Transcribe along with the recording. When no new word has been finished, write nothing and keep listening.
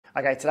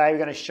Okay, today we're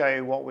going to show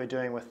you what we're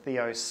doing with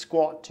Theo's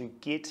squat to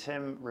get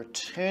him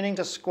returning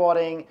to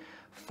squatting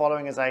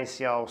following his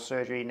ACL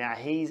surgery. Now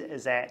he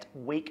is at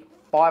week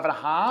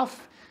 5.5,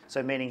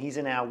 so meaning he's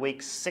in our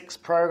week 6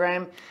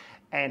 program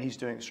and he's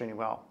doing extremely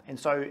well. And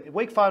so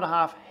week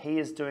 5.5, he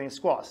is doing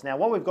squats. Now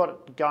what we've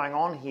got going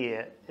on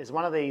here is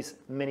one of these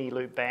mini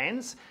loop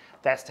bands.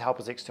 That's to help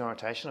his external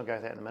rotation. I'll go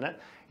to that in a minute.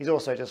 He's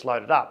also just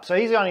loaded up. So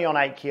he's only on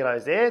 8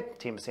 kilos there,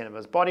 10% of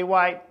his body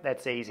weight.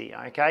 That's easy,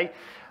 okay?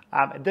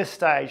 At this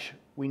stage,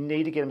 we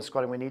need to get him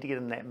squatting. We need to get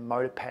him that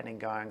motor patterning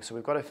going. So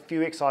we've got a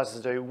few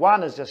exercises to do.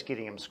 One is just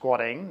getting him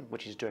squatting,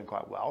 which he's doing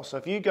quite well. So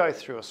if you go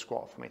through a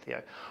squat for me,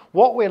 Theo,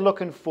 what we're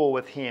looking for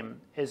with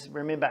him is,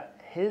 remember,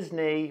 his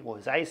knee, or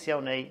his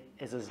ACL knee,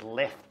 is his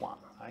left one,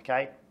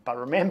 okay? But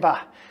remember,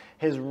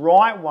 his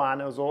right one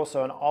is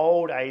also an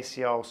old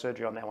ACL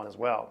surgery on that one as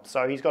well.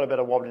 So he's got a bit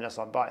of wobbliness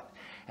on both.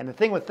 And the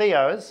thing with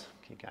Theo is,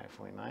 keep going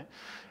for me, mate,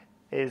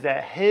 is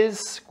that his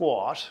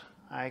squat,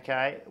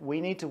 okay, we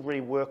need to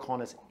really work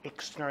on his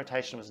external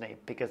rotation of his knee,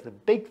 because the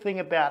big thing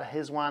about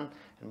his one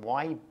and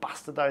why he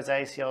busted those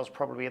ACLs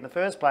probably in the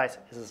first place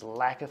is his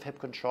lack of hip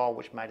control,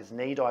 which made his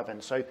knee dive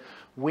in. So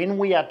when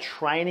we are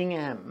training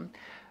him,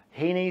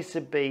 he needs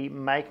to be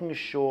making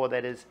sure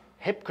that his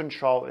hip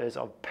control is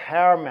of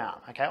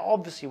paramount. Okay,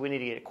 obviously we need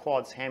to get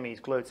quads,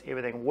 hammies, glutes,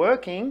 everything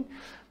working,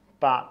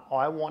 but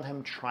I want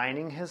him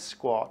training his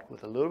squat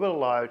with a little bit of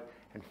load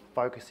and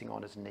focusing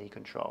on his knee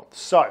control.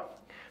 So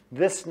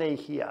this knee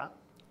here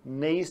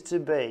needs to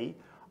be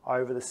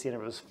over the center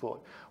of his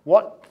foot.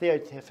 What Theo,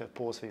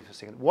 pause for me for a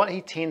second. What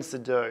he tends to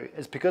do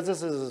is, because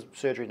this is his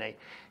surgery knee,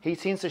 he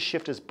tends to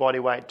shift his body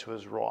weight to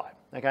his right.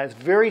 Okay, it's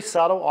very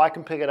subtle, I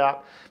can pick it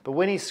up, but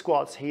when he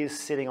squats, he is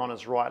sitting on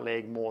his right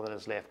leg more than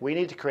his left. We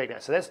need to correct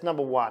that. So that's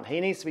number one. He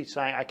needs to be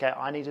saying, okay,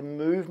 I need to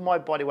move my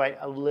body weight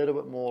a little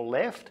bit more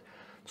left,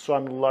 so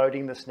I'm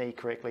loading this knee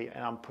correctly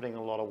and I'm putting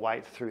a lot of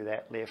weight through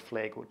that left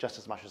leg, or just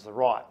as much as the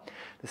right.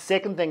 The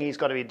second thing he's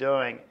got to be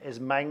doing is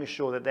making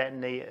sure that that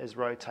knee is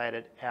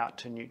rotated out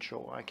to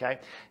neutral, okay?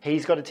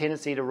 He's got a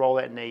tendency to roll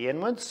that knee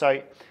inwards,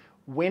 so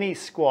when he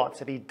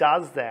squats, if he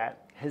does that,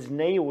 his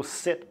knee will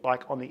sit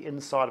like on the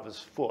inside of his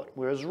foot,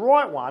 whereas his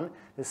right one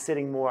is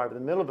sitting more over the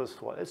middle of his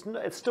foot.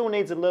 It still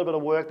needs a little bit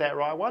of work, that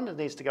right one. It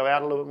needs to go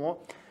out a little bit more,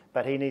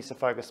 but he needs to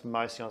focus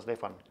mostly on his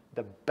left one.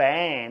 The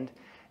band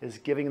is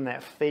giving him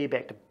that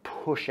feedback to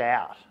push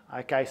out.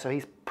 Okay, so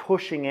he's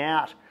pushing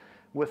out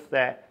with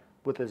that,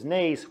 with his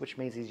knees, which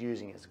means he's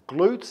using his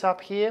glutes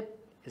up here.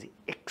 Is he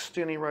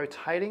externally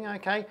rotating,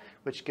 okay,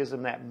 which gives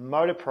him that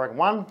motor program.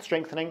 One,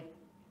 strengthening,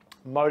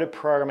 motor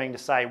programming to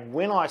say,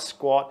 when I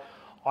squat,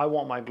 I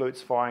want my glutes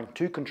firing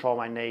to control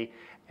my knee,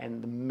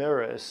 and the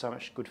mirror is so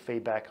much good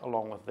feedback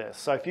along with this.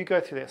 So if you go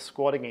through that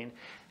squat again,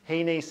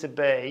 he needs to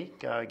be,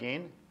 go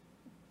again,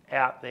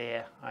 out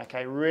there,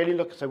 okay, really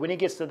look, so when he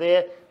gets to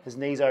there, his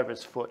knees over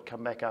his foot,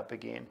 come back up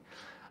again.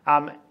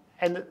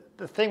 And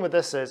the thing with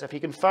this is, if he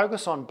can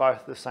focus on both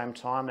at the same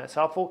time, that's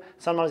helpful.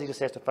 Sometimes he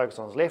just has to focus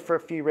on his left for a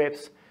few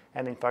reps,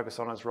 and then focus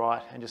on his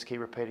right, and just keep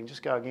repeating.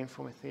 Just go again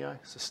for me, Theo.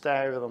 So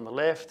stay over on the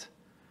left,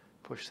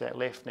 push that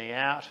left knee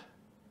out,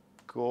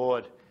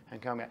 good,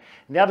 and come back.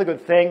 And the other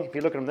good thing, if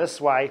you look at him this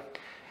way,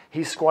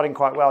 he's squatting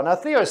quite well. Now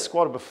Theo's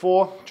squatted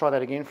before, try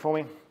that again for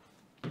me.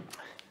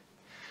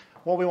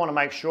 What we want to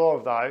make sure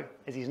of though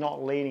is he's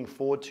not leaning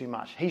forward too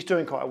much. He's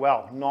doing quite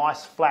well.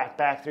 Nice flat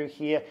back through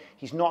here.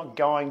 He's not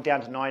going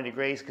down to 90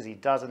 degrees because he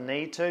doesn't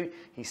need to.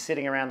 He's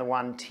sitting around the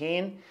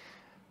 110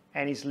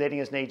 and he's letting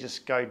his knee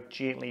just go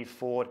gently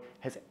forward.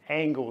 His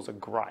angles are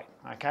great.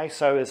 Okay,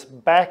 so his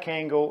back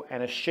angle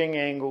and his shin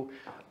angle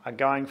are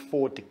going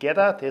forward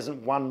together. There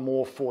isn't one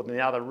more forward than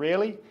the other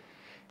really.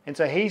 And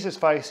so he's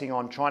just focusing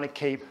on trying to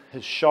keep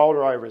his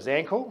shoulder over his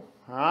ankle,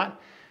 all right?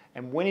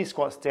 And when he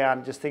squats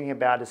down, just thinking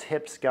about his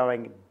hips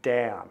going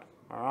down,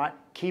 all right?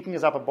 Keeping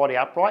his upper body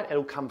upright,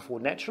 it'll come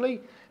forward naturally,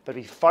 but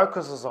if he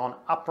focuses on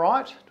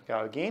upright,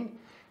 go again,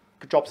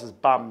 drops his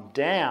bum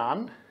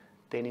down,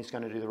 then he's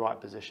going to do the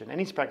right position. And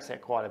he's practiced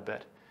that quite a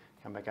bit.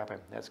 Come back up,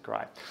 and that's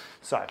great.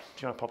 So, do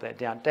you want to pop that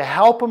down? To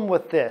help him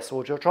with this,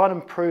 or to try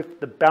and improve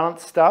the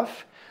balance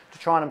stuff, to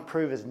try and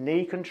improve his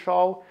knee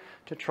control,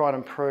 to try and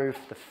improve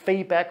the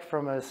feedback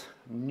from his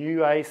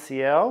new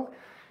ACL,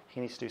 he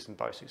needs to do some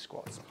BOSU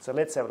squats. So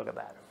let's have a look at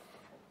that.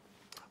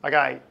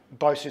 Okay,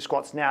 BOSU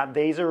squats. Now,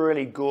 these are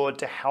really good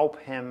to help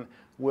him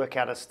work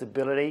out his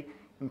stability,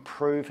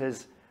 improve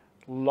his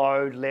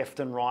load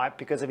left and right,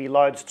 because if he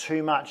loads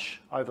too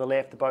much over the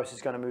left, the BOSU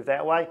is going to move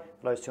that way.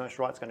 If he loads too much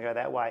right, it's going to go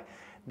that way.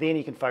 Then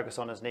he can focus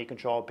on his knee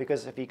control,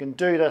 because if he can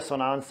do this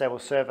on an unstable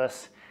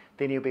surface,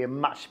 then he'll be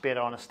much better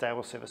on a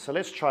stable surface. So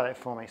let's try that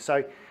for me.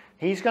 So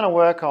he's going to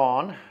work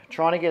on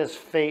trying to get his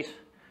feet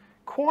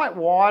quite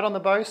wide on the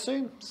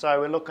BOSU.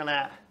 So we're looking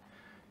at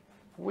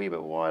a wee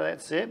bit wide,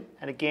 that's it.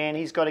 And again,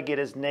 he's got to get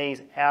his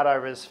knees out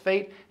over his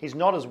feet. He's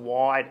not as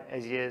wide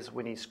as he is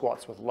when he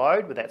squats with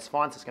load, but that's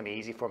fine, so it's going to be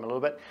easy for him a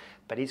little bit.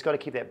 But he's got to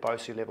keep that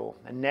BOSU level.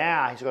 And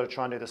now he's got to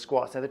try and do the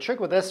squats. Now the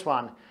trick with this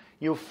one,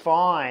 you'll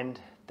find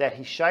that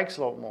he shakes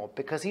a lot more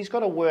because he's got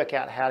to work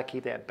out how to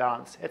keep that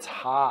balance. It's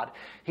hard.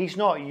 He's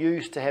not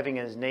used to having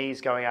his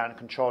knees going out and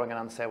controlling an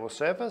unstable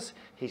surface.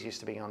 He's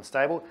used to being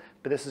unstable,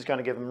 but this is going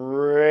to give him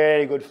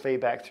really good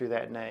feedback through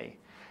that knee.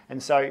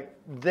 And so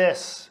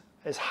this,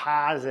 as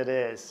hard as it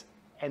is,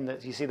 and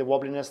you see the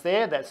wobbliness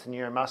there, that's the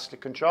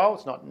neuromuscular control.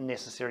 It's not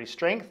necessarily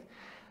strength.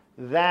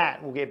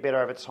 That will get better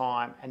over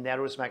time, and that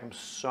will just make him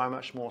so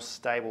much more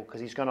stable because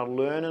he's going to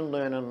learn and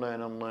learn and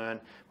learn and learn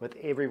with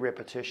every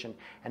repetition.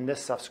 And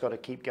this stuff's got to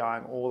keep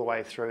going all the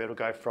way through. It'll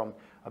go from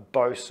a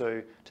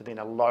BOSU to then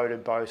a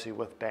loaded BOSU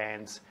with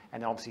bands,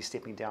 and obviously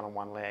stepping down on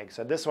one leg.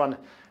 So this one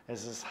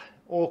is as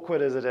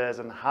awkward as it is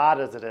and hard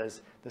as it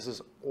is. This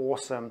is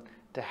awesome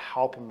to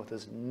help him with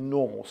his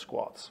normal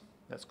squats.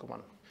 That's a good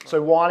one.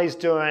 So while he's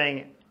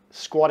doing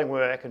squatting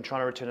work and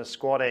trying to return to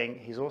squatting,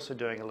 he's also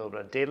doing a little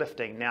bit of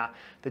deadlifting. Now,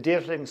 the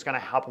deadlifting is going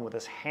to help him with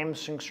his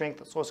hamstring strength.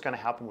 It's also going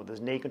to help him with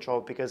his knee control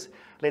because,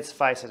 let's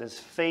face it, his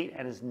feet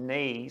and his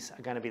knees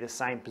are going to be the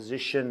same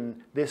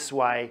position this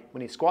way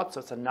when he squats. So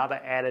it's another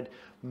added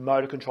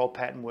motor control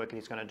pattern work that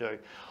he's going to do.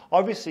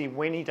 Obviously,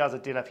 when he does a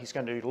deadlift, he's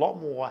going to do a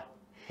lot more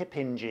hip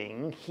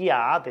hinging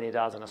here than he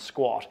does in a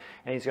squat,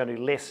 and he's going to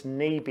do less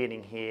knee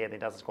bending here than he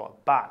does in a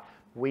squat. But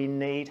we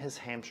need his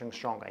hamstring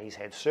stronger. He's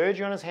had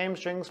surgery on his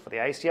hamstrings for the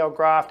ACL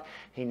graft.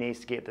 He needs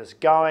to get this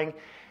going.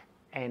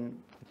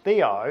 And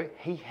Theo,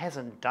 he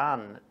hasn't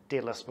done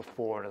deadlifts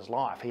before in his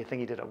life. I think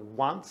he did it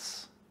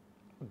once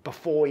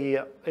before he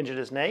injured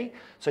his knee.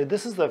 So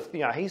this is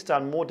he's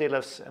done more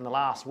deadlifts in the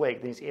last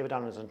week than he's ever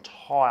done in his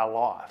entire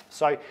life.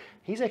 So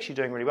he's actually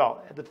doing really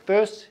well. At the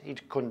first, he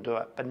couldn't do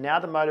it, but now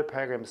the motor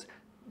program's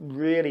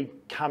really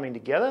coming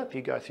together. If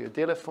you go through a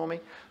deadlift for me,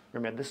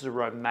 remember, this is a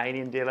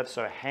Romanian deadlift,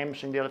 so a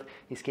hamstring deadlift.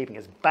 He's keeping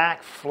his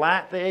back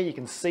flat there. You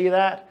can see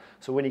that.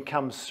 So when he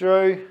comes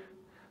through,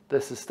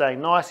 this is staying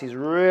nice. He's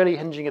really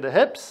hinging at the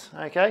hips,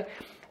 okay?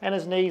 And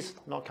his knees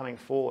not coming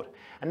forward.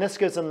 And this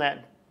gives him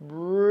that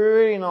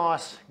really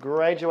nice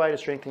graduated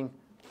strengthening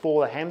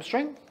for the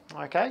hamstring,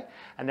 okay?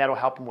 And that'll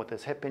help him with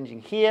his hip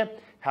hinging here,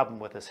 help him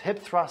with his hip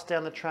thrust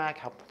down the track,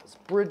 help with his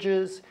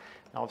bridges,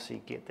 and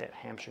obviously get that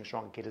hamstring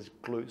strong, get his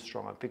glutes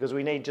stronger, because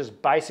we need just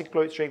basic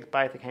glute strength,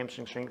 basic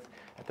hamstring strength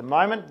at the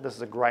moment. This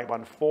is a great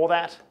one for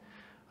that.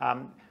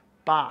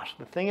 But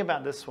the thing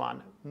about this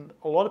one,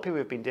 a lot of people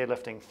who've been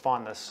deadlifting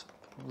find this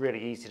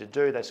really easy to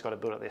do. They've just got to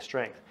build up their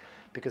strength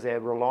because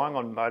they're relying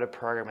on motor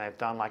programming. They've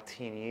done like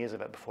 10 years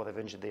of it before they've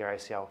injured their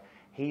ACL.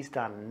 He's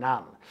done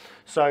none.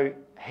 So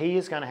he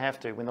is going to have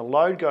to, when the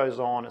load goes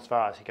on, as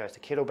far as he goes to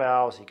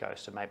kettlebells, he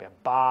goes to maybe a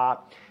bar,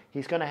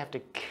 he's going to have to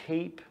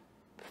keep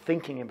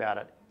thinking about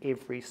it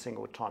every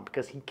single time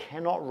because he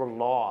cannot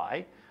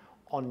rely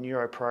on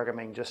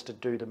neuroprogramming just to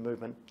do the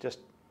movement just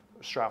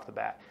straight off the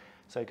bat.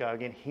 So go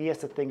again, he has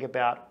to think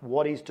about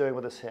what he's doing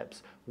with his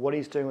hips, what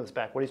he's doing with his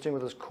back, what he's doing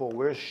with his core,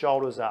 where his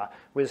shoulders are,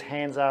 where his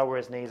hands are, where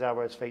his knees are,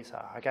 where his feet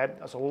are, okay?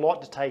 That's a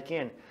lot to take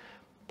in,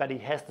 but he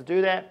has to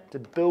do that to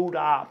build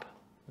up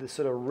the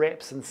sort of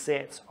reps and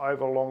sets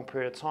over a long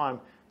period of time,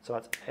 so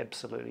it's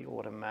absolutely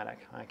automatic,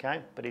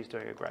 okay? But he's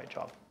doing a great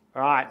job.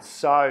 All right,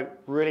 so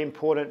really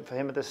important for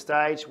him at this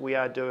stage, we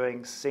are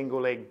doing single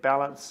leg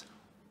balance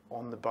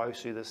on the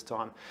BOSU this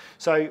time.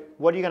 So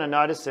what you're going to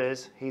notice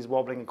is he's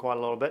wobbling quite a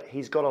little bit.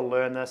 He's got to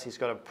learn this. He's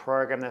got to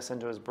program this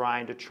into his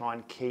brain to try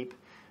and keep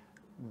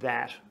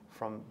that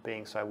from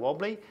being so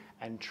wobbly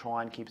and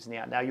try and keep his knee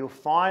out. Now you'll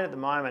find at the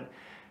moment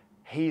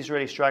he's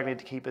really struggling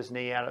to keep his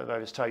knee out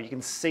of his toe. You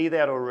can see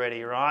that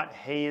already, right?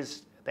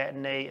 That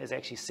knee is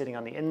actually sitting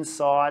on the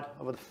inside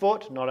of the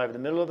foot, not over the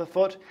middle of the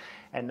foot.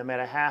 And no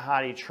matter how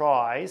hard he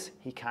tries,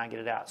 he can't get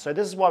it out. So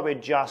this is why we're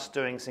just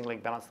doing single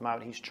leg balance at the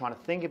moment. He's trying to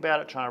think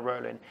about it, trying to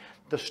roll in.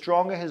 The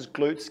stronger his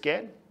glutes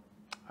get,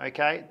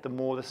 okay, the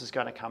more this is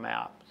going to come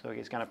out. So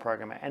he's going to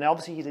program it. And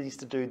obviously he needs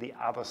to do the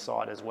other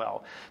side as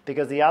well,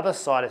 because the other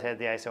side has had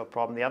the ACL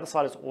problem. The other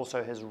side is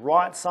also his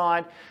right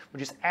side,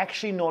 which is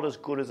actually not as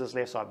good as his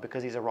left side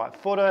because he's a right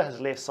footer.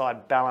 His left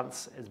side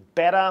balance is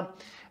better.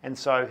 And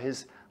so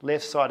his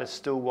left side is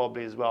still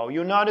wobbly as well.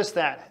 You'll notice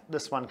that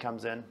this one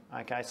comes in,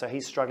 okay, so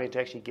he's struggling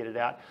to actually get it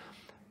out.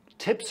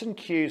 Tips and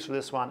cues for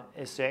this one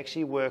is to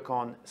actually work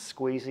on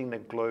squeezing the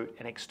glute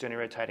and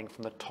externally rotating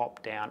from the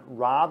top down.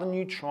 Rather than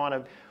you trying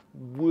to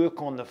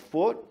work on the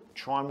foot,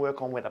 try and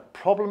work on where the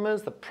problem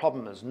is. The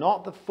problem is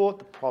not the foot,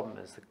 the problem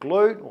is the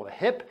glute or the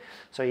hip.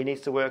 So he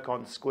needs to work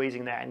on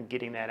squeezing that and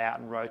getting that out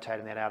and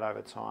rotating that out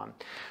over time.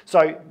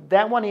 So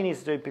that one he needs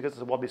to do because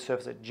it's a wobbly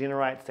surface, it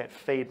generates that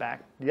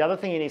feedback. The other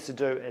thing he needs to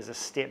do is a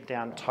step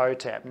down toe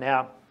tap.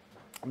 Now,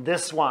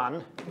 this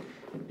one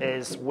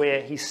is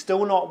where he's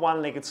still not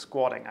one-legged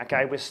squatting,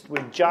 okay?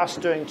 We're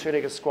just doing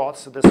two-legged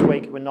squats. So this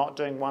week we're not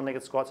doing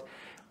one-legged squats,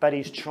 but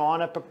he's trying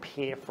to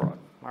prepare for it,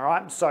 all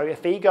right? So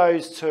if he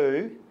goes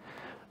to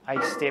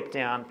a step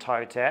down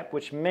toe tap,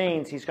 which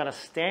means he's going to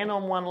stand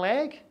on one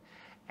leg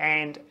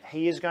and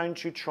he is going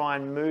to try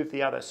and move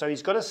the other. So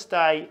he's got to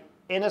stay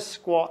in a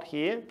squat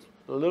here,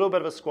 a little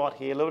bit of a squat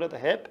here, a little bit at the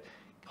hip,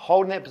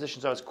 holding that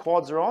position so his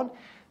quads are on.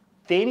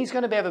 Then he's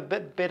going to have a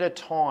bit better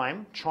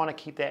time trying to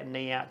keep that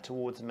knee out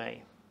towards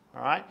me,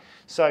 all right?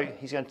 So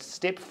he's going to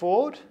step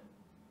forward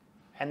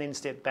and then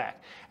step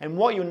back. And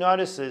what you'll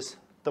notice is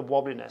the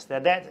wobbliness. Now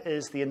that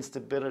is the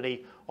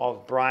instability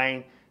of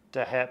brain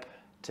to hip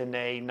to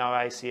knee, no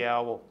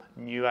ACL or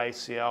new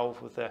ACL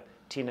with a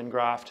tendon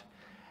graft.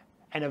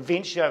 And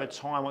eventually over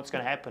time what's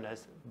going to happen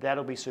is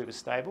that'll be super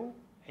stable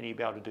and you'll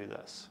be able to do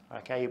this.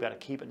 Okay, you'll be able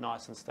to keep it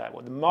nice and stable.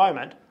 At the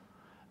moment,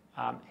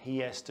 he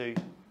has to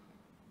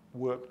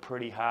work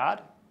pretty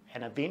hard,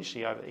 and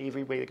eventually over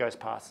every week that goes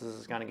past this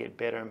is going to get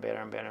better and better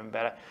and better and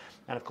better.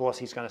 And of course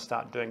he's going to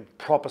start doing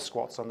proper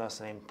squats on this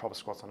and then proper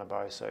squats on a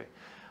BOSU.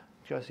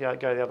 Just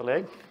go the other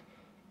leg.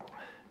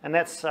 And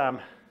that's, yep,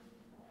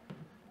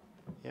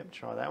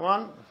 try that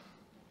one.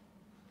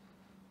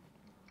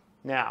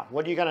 Now,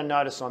 what you're going to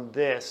notice on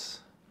this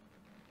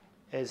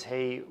is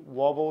he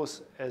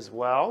wobbles as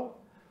well,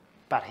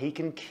 but he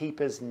can keep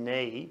his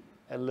knee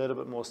a little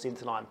bit more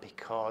centerline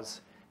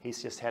because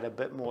he's just had a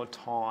bit more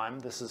time.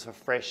 This is a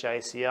fresh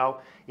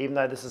ACL. Even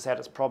though this has had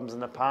its problems in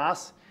the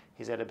past,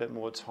 he's had a bit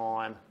more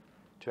time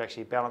to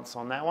actually balance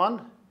on that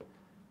one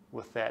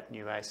with that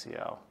new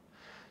ACL.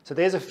 So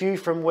there's a few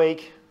from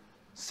week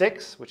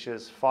 6, which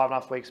is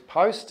 5.5 weeks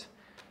post.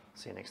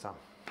 See you next time.